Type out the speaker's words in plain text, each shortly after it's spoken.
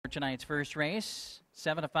tonight's first race.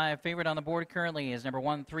 7-5 favorite on the board currently is number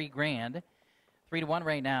 1, 3 Grand. 3-1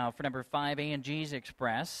 right now for number 5, A&G's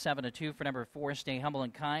Express. 7-2 for number 4, Stay Humble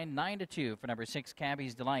and Kind. 9-2 for number 6,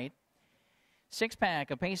 Cabby's Delight.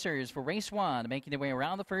 6-pack of Pacers for race 1, making their way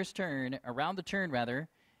around the turn.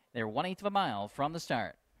 They're 1/8 of a mile from the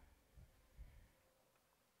start.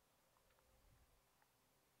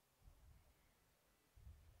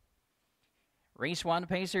 Race 1,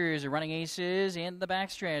 Pacers are running aces in the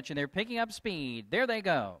backstretch, and they're picking up speed. There they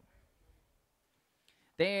go.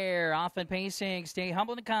 They're off and pacing. Stay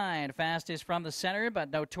Humble and Kind. Fastest from the center,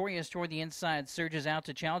 but Notorious toward the inside surges out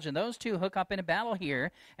to challenge. And those two hook up in a battle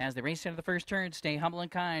here as they race into the first turn. Stay Humble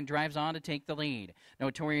and Kind drives on to take the lead.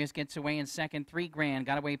 Notorious gets away in second. 3 Grand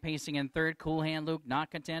got away pacing in third. Cool Hand Luke,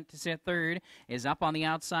 not content to sit third, is up on the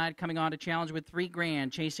outside, coming on to challenge with 3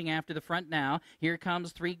 Grand. Chasing after the front now. Here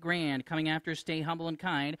comes 3 Grand coming after Stay Humble and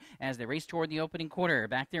Kind as they race toward the opening quarter.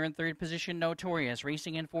 Back there in third position, Notorious.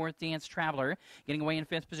 Racing in fourth, Dance Traveler. Getting away in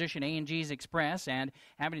fifth position, A&G's Express, and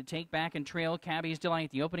having to take back and trail Cabby's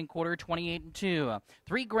Delight. The opening quarter, 28-2.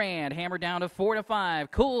 3 Grand hammered down to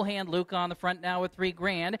 4-5. Cool Hand Luke on the front now with 3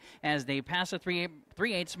 Grand as they pass a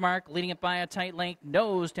 3/8 mark, leading it by a tight length.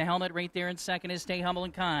 Nose to helmet right there in second is Stay Humble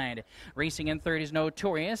and Kind. Racing in third is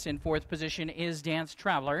Notorious. In fourth position is Dance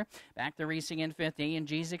Traveler. Back to racing in fifth,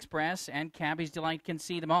 A&G's Express, and Cabby's Delight can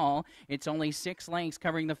see them all. It's only 6 lengths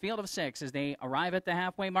covering the field of 6 as they arrive at the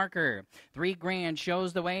halfway marker. 3 Grand shows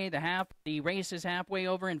the way. The race is halfway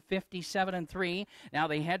over in 57-3. Now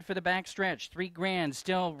they head for the back stretch. 3 Grand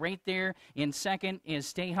still right there in second is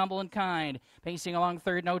Stay Humble and Kind. Pacing along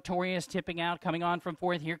third, Notorious tipping out. Coming on from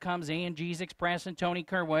fourth, here comes A&G's Express and Tony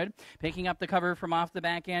Kerwood. Picking up the cover from off the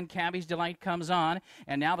back end, Cabby's Delight comes on.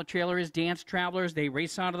 And now the trailer is Dance Travelers. They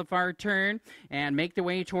race onto the far turn and make their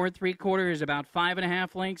way toward 3/4. About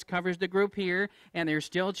 5.5 lengths covers the group here. And they're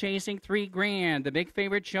still chasing 3 Grand. The big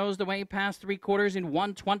favorite shows the way past 3/4 in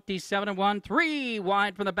 1:27-1. 3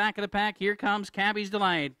 wide from the back of the pack. Here comes Cabby's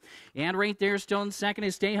Delight. And right there, still in second,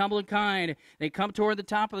 is Stay Humble and Kind. They come toward the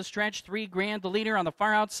top of the stretch. 3 Grand, the leader on the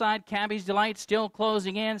far outside. Cabby's Delight still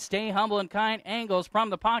closing in. Stay Humble and Kind angles from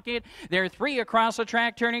the pocket. They're 3 across the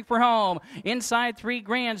track, turning for home. Inside 3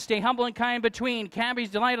 Grand, Stay Humble and Kind between.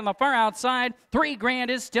 Cabby's Delight on the far outside. 3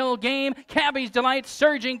 Grand is still game. Cabby's Delight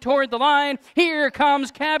surging toward the line. Here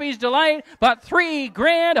comes Cabby's Delight, but 3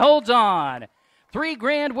 Grand holds on. 3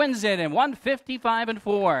 Grand wins it in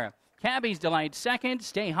 1:55-4. Cabby's Delight second.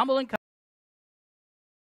 Stay Humble and Kind.